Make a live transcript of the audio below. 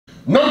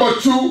Number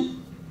two,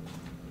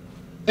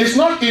 it's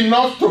not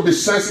enough to be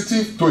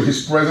sensitive to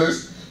his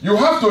presence. You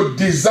have to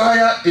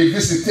desire a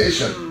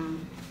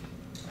visitation.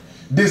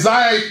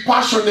 Desire it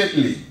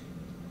passionately.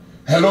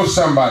 Hello,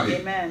 somebody.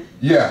 Amen.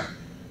 Yeah.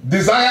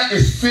 Desire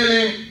is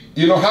feeling,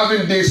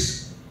 having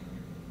this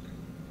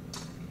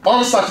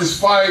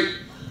unsatisfied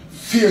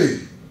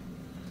feeling.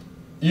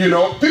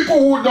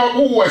 People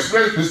who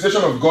experience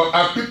visitation of God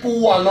are people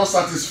who are not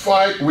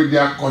satisfied with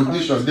their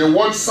conditions. They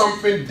want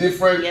something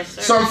different,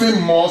 yes, something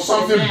more,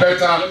 something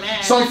better,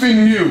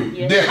 something new.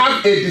 Yes. They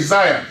have a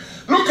desire.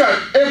 Look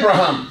at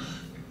Abraham.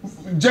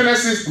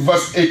 Genesis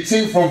verse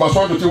 18 from verse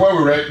 1 to 3 where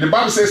we read. The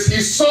Bible says he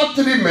saw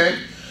 3 men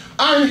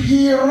and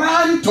he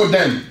ran to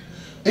them.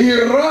 He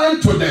ran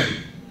to them.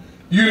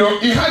 He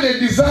had a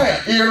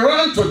desire. He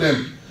ran to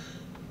them.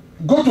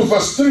 Go to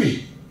verse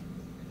 3.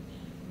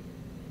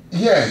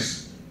 Yes.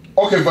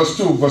 Okay, verse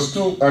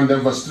 2 and then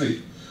verse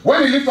 3.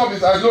 When he lifted up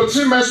his eyes,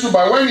 3 men stood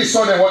by. When he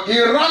saw them, he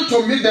ran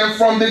to meet them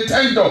from the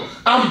tent door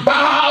and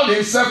bowed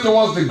himself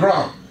towards the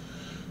ground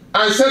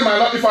and said, my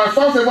Lord, if I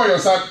found favor on your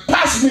side,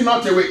 pass me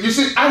not away. You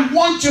see, I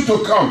want you to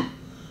come.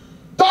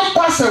 Don't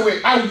pass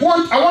away. I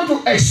want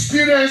to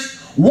experience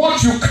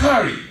what you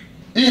carry.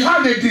 He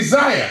had a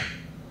desire.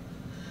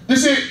 You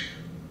see,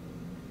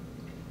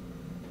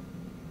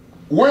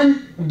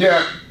 when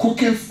they're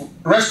cooking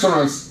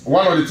restaurants,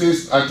 one of the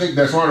things, I think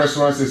there's one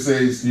restaurant that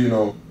says,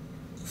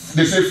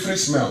 they say free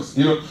smells.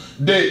 When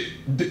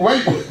that's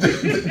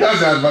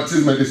the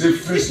advertisement, they say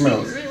free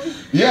smells. Really?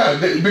 Yeah,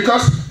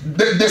 because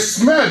the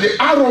smell, the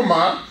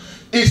aroma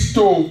is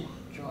to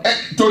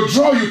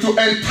draw you, to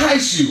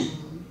entice you.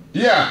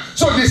 Yeah.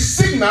 So the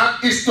signal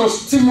is to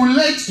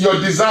stimulate your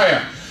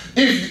desire.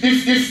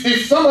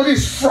 If somebody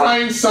is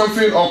frying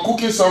something or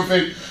cooking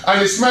something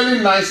and it's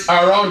smelling nice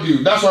around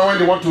you, that's why when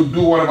they want to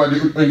do whatever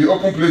in the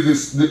open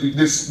place,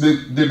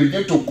 they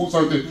begin to cook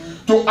something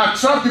to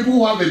attract people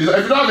who have a desire.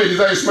 If you don't have a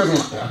desire, it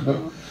smells like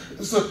that.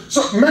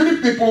 So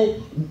many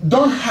people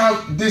don't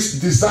have this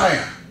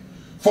desire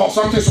for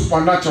something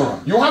supernatural.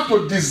 You have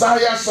to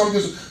desire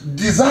something.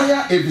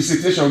 Desire a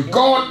visitation.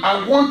 God,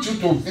 I want you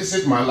to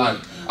visit my life.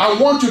 I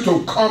want you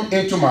to come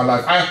into my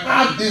life. I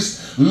have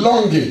this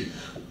longing.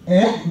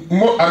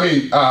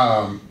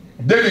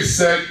 David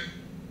said,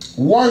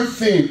 one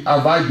thing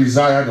have I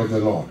desired of the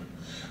Lord.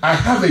 I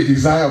have a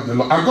desire of the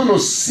Lord. I'm going to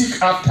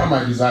seek after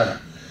my desire.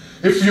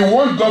 If you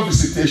want God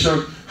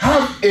visitation,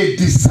 have a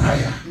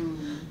desire.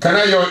 Can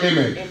I hear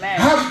amen? Amen?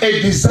 Have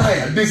a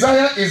desire.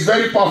 Desire is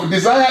very powerful.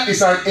 Desire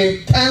is an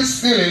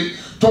intense feeling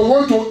to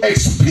want to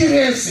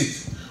experience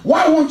it.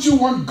 Why won't you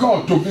want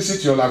God to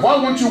visit your life? Why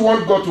won't you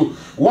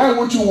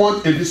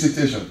want a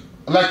visitation?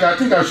 Like I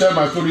think I shared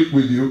my story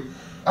with you.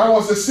 I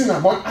was a sinner,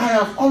 but I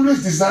have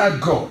always desired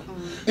God.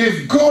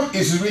 If God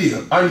is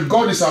real and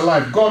God is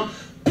alive, God,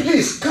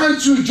 please,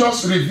 can't you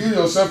just reveal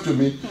yourself to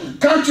me?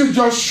 Can't you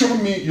just show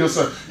me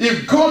yourself?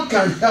 If God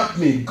can help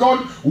me,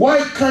 God,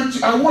 why can't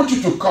you? I want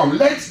you to come.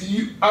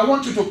 I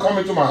want you to come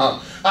into my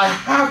house. I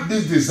have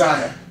this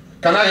desire.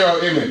 Can I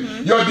hear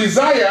amen? Your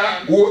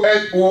desire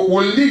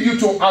will lead you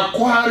to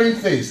acquiring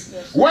things.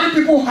 Yes. When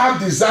people have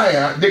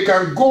desire, they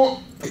can go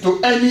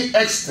to any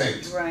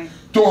extent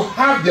to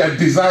have their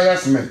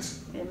desires met.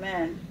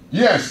 Amen.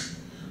 Yes.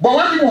 But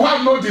when people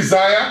have no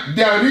desire,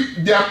 they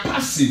are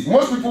passive.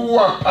 Most people who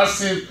are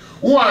passive,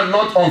 who are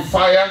not on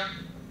fire,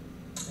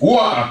 who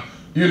are,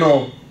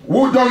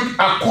 who don't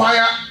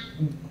acquire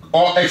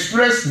or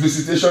express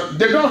visitation,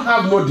 they don't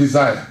have no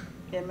desire.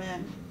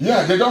 Amen.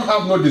 Yeah, they don't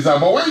have no desire.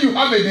 But when you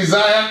have a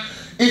desire,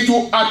 it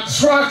will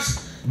attract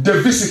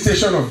the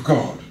visitation of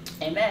God.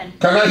 Amen.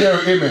 Can I hear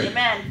amen?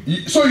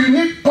 Amen. So you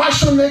need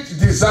passionate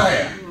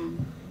desire.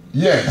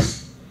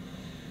 Yes.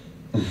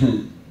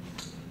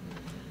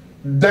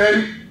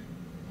 Then,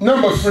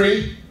 number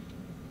 3,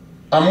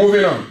 I'm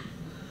moving on.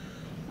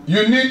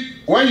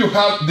 When you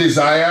have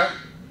desire,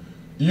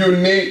 you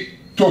need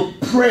to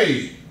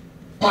pray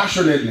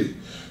passionately.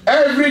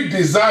 Every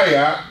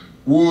desire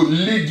will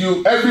lead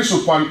you, every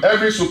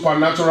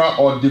supernatural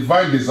or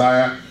divine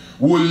desire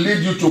will lead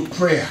you to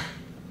prayer.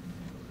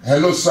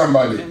 Hello,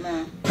 somebody.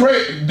 Amen.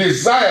 Pray,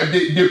 desire,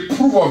 the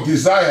proof of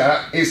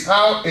desire is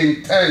how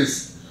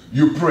intense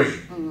you pray.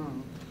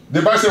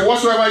 The Bible says,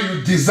 whatsoever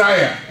you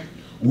desire,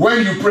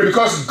 when you pray,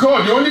 because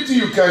God, the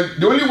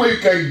only way you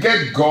can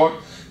get God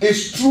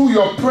is through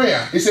your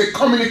prayer. Prayer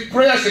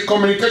is a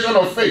communication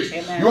of faith.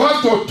 Amen. You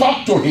have to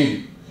talk to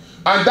Him,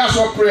 and that's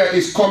what prayer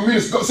is.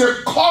 God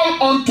said,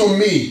 "Call unto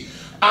me,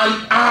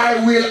 and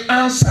I will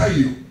answer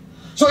you."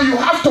 So you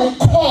have to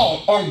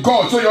call on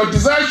God. So your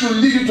desire should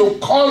lead you to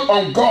call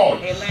on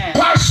God. Amen.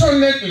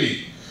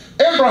 Passionately.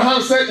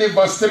 Abraham said in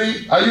verse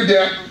 3, are you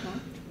there?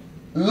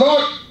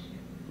 Lord,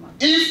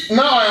 if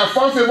now I have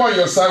found favor on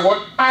your side,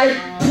 what? I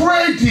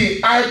pray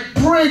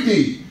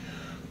thee,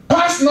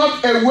 pass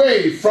not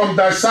away from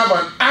thy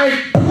servant.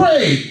 I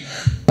pray,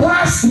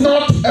 pass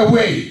not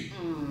away.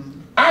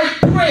 I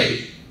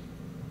pray.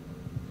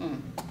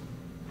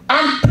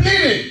 I'm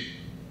pleading.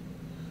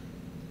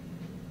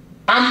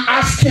 I'm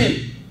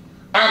asking.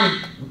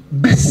 I'm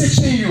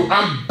beseeching you.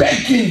 I'm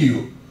begging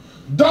you.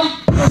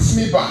 Don't pass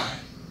me by.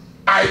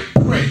 I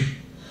pray.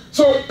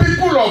 So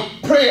people of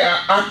prayer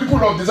and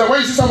people of desire,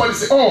 when you see somebody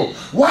say, oh,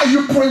 why are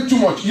you praying too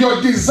much?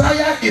 Your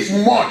desire is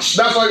much.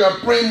 That's why you are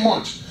praying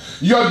much.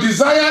 Your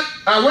desire,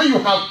 and when you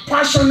have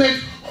passionate,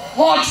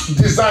 hot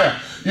desire,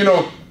 you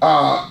know,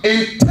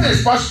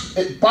 intense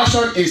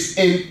passion is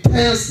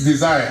intense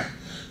desire.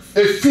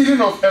 A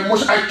feeling of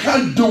emotion. I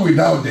can't do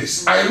without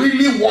this. I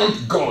really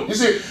want God. You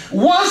see,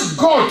 once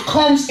God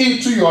comes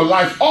into your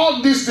life,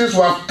 all these things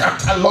we have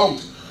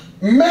cataloged.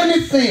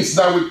 Many things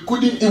that we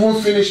couldn't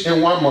even finish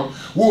in 1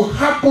 month will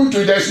happen to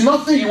you. There's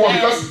nothing you want,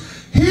 because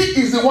He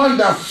is the one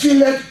that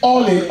filleth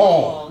all in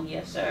all.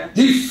 Yes, sir.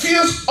 He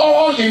fills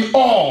all in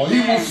all. He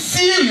will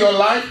fill your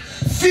life,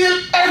 fill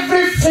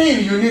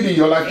everything you need in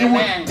your life. Amen.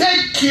 He will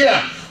take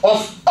care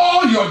of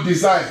all your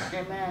desire.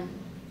 Amen.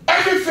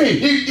 Everything.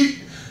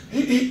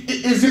 He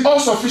is the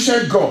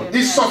all-sufficient God. Amen.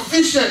 He's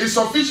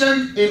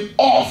sufficient in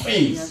all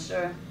things. Yes,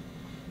 sir.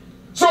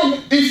 So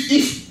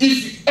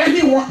if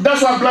anyone,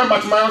 that's why blind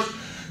Bartimaeus,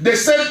 they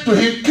said to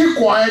him, keep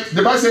quiet.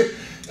 The Bible said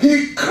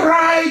he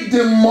cried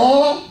the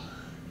more,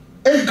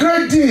 a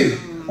great deal.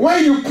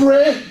 When you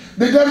pray,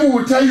 the devil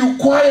will tell you,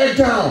 quiet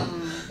down.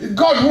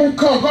 God won't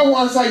come. God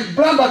won't answer.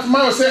 Blind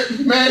Bartimaeus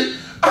said, man,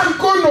 I'm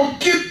going to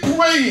keep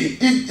praying.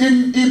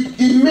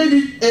 He made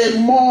it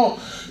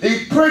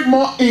he prayed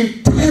more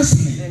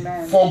intensely.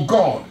 Amen. For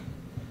God.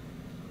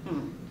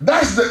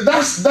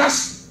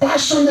 That's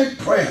passionate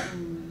prayer.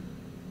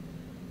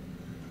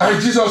 And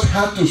Jesus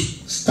had to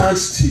stand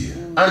still.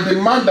 And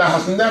the man that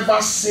has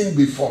never seen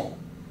before,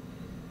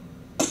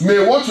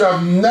 may what you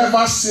have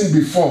never seen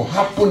before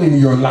happen in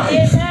your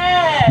life.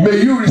 Amen.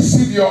 May you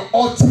receive your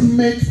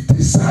ultimate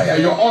desire,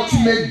 your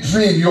ultimate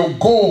dream, your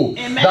goal.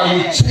 Amen. That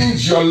will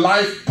change your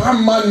life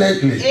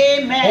permanently.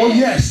 Amen. Oh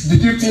yes,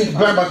 did you think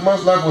blind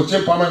Bartimaeus' life was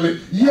changed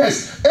permanently?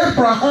 Yes,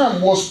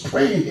 Abraham was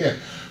praying here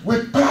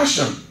with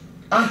passion,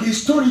 and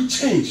his story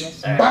changed. Yes,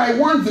 sir. By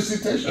one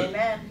visitation.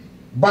 Amen.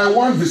 By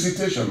one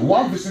visitation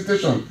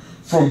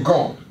from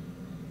God.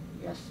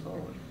 Yes,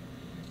 Lord.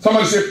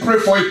 Somebody say, pray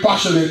for it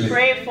passionately.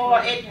 Pray for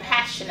it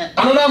passionately.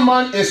 Another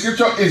man in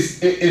scripture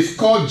is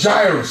called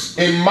Jairus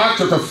in Mark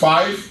chapter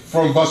 5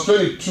 from verse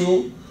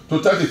 22 to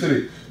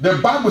 33. The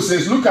Bible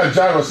says, look at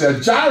Jairus here.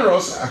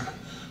 Jairus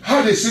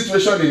had a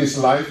situation in his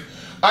life,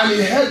 and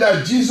he heard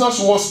that Jesus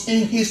was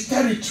in his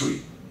territory.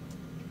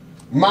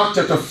 Mark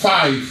chapter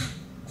 5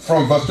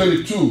 from verse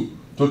 22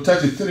 to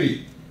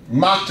 33.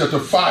 Mark chapter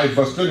 5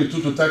 verse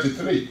 22 to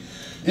 33.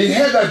 He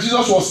heard that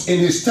Jesus was in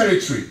his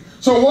territory.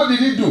 So what did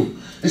he do?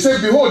 He said,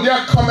 behold,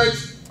 there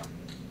cometh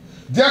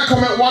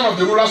one of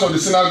the rulers of the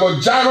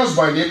synagogue, Jairus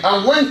by name,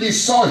 and when he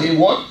saw him,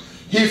 what?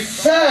 He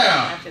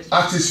fell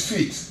at his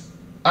feet.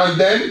 And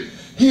then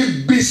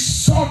he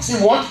besought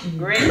him, what?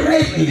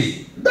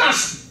 Greatly.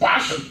 That's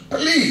passion.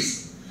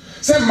 Please.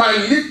 Say, my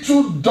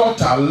little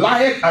daughter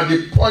lieth at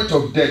the point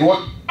of death.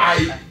 What?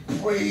 I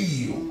pray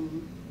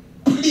you.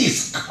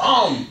 Please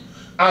come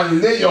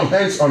and lay your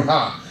hands on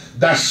her,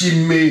 that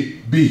she may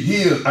be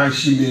healed and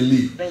she may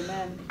live.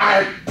 Amen.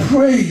 I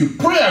pray you.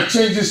 Prayer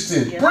changes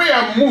things. Yes.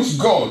 Prayer moves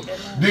God.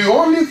 Amen. The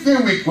only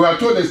thing we are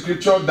told in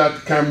scripture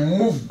that can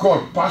move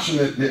God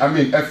passionately,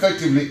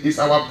 effectively, is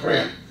our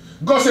prayer.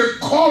 God said,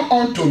 call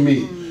unto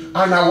me,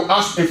 and I will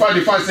ask. In fact,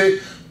 if I say,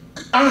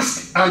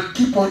 ask and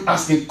keep on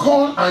asking,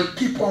 call and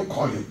keep on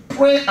calling,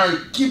 pray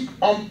and keep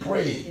on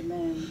praying.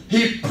 Amen.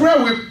 He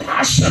prayed with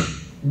passion.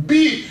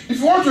 If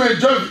you want to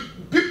enjoy,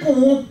 people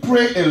who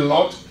pray a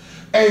lot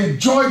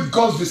enjoy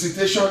God's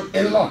visitation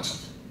a lot.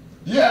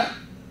 Yeah.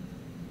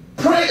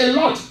 Pray a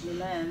lot.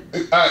 Amen.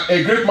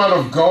 A great man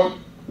of God,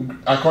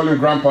 I call him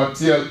Grandpa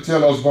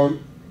T.L.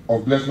 Osborne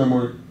of blessed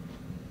memory.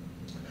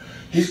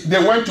 They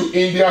went to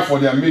India for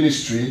their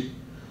ministry,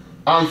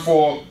 and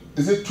for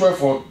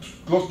 12 or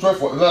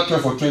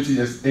 20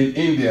 years in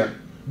India,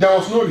 there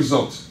was no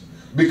result,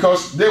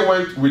 because they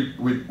went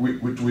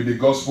with the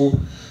gospel,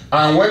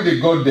 and when they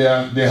got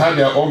there, they had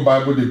their own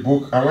Bible, the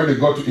book, and when they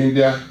got to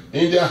India,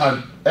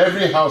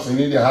 every house in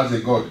India has a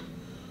God.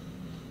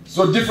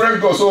 So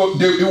different gods. So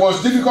it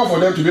was difficult for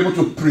them to be able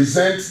to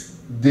present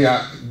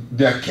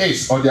their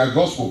case or their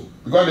gospel,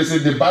 because they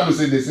said, the Bible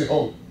said, they say,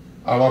 oh,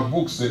 our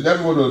books,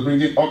 everybody was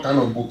bringing all kind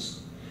of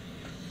books.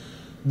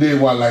 They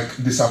were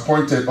like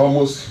disappointed,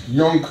 almost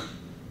young.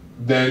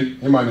 Then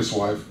him and his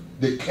wife,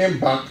 they came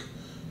back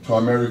to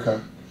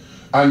America,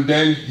 and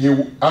then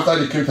after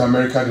they came to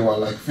America, they were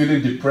like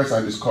feeling depressed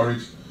and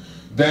discouraged.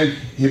 Then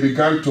he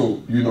began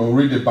to,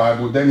 read the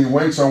Bible. Then he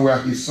went somewhere.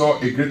 He saw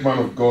a great man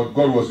of God.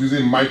 God was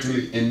using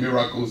mightily in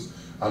miracles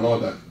and all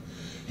that.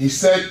 He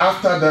said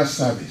after that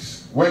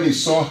service, when he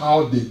saw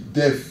how the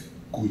deaf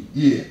could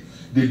hear,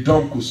 the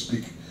dumb could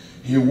speak,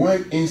 he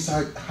went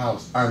inside the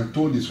house and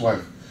told his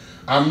wife,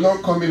 I'm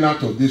not coming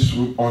out of this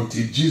room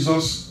until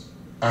Jesus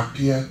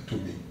appeared to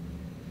me.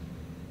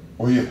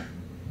 Oh yeah.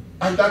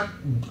 And that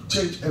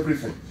changed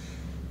everything.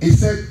 He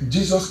said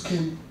Jesus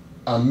came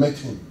and met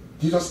him.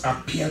 Jesus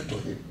appeared to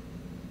him.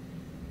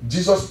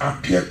 Jesus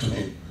appeared to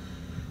him.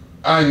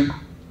 And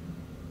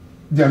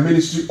their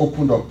ministry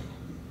opened up.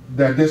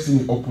 Their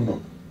destiny opened up.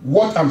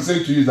 What I'm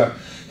saying to you is that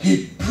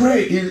he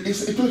prayed.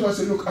 He told us,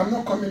 look, I'm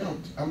not coming out.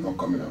 I'm not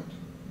coming out.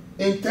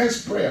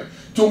 Intense prayer.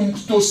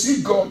 To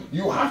see God,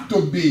 you have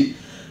to be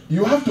in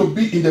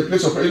the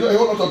place of prayer. You know, a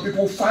whole lot of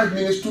people, 5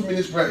 minutes, 2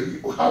 minutes prayer.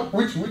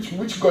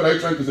 Which God are you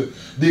trying to say?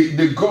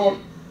 The God,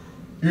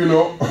 you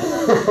know,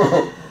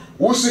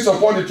 who sits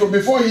upon the throne,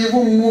 before he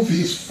even move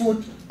his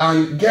foot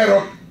and get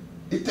up,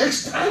 it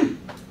takes time.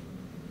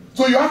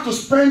 So you have to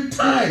spend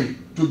time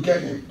to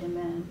get him.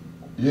 Amen.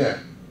 Yeah.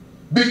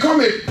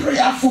 Become a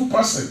prayerful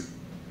person.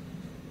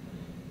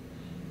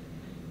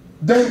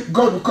 Then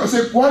God,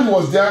 because while he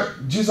was there,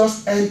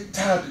 Jesus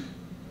entered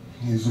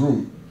his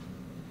room.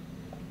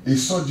 He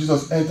saw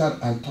Jesus enter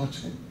and touch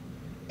him.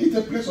 It's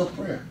a place of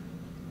prayer.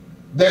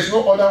 There's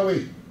no other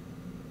way.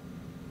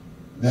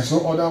 There's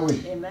no other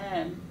way.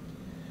 Amen.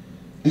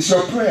 It's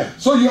your prayer.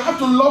 So you have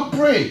to love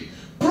praying.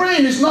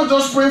 Praying is not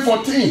just praying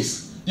for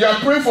things. You are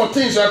praying for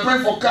things. You are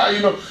praying for car.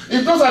 You know,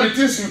 if those are the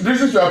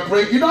reasons you are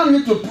praying, you don't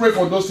need to pray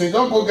for those things.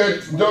 Don't go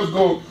get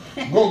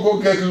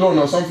loan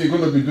or something you're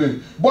going to be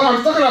doing. But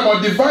I'm talking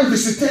about divine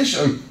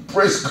visitation.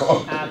 Praise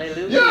God.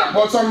 Hallelujah. Yeah,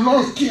 but some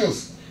law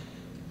kills.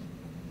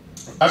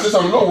 I said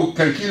some law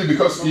can kill you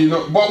because, you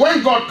know, but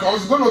when God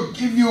comes, He's going to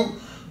give you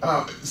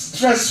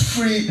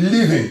stress-free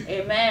living.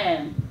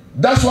 Amen.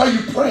 That's why you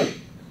pray.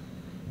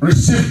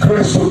 Receive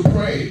grace to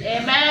pray.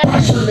 Amen.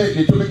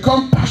 Passionately, to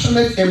become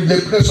passionate in the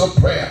place of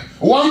prayer.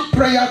 One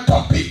prayer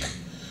topic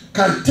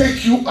can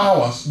take you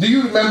hours. Do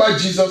you remember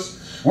Jesus?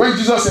 When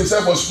Jesus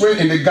himself was praying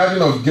in the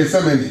Garden of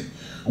Gethsemane,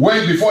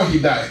 before he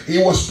died, he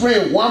was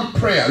praying one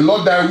prayer,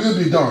 Lord, thy will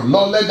be done.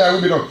 Lord, let thy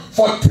will be done.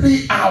 For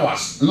 3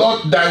 hours,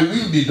 Lord, thy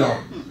will be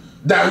done.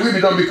 Thy will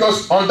be done,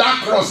 because on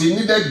that cross, he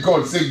needed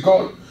God. Say,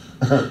 God,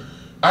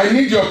 I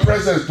need your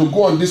presence to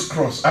go on this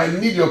cross. I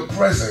need your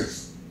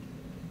presence.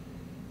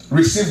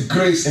 Receive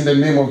grace in the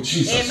name of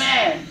Jesus.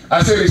 Amen.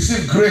 I say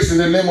receive grace in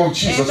the name of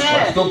Jesus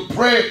Amen. Christ. To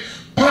pray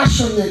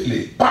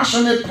passionately.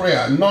 Passionate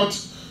prayer,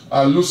 not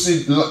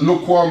lucid,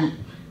 lukewarm,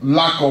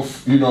 lack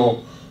of, you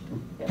know,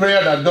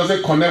 prayer that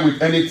doesn't connect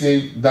with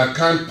anything, that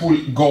can't pull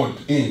God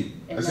in.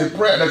 There's a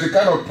prayer, there's a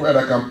kind of prayer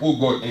that can pull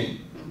God in.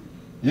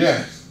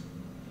 Yes.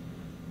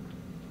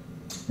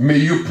 May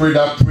you pray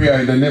that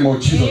prayer in the name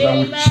of Jesus.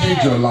 Amen. That will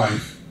change your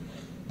life.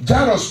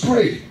 Jairus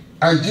prayed,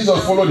 and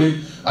Jesus followed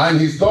him,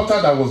 and his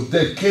daughter that was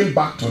dead came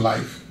back to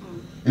life.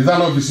 Is that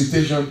not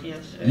visitation?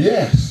 Yes. Sir.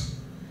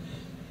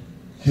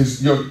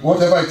 Yes.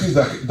 Whatever it is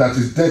that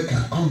is dead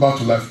can come back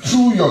to life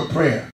through your prayer.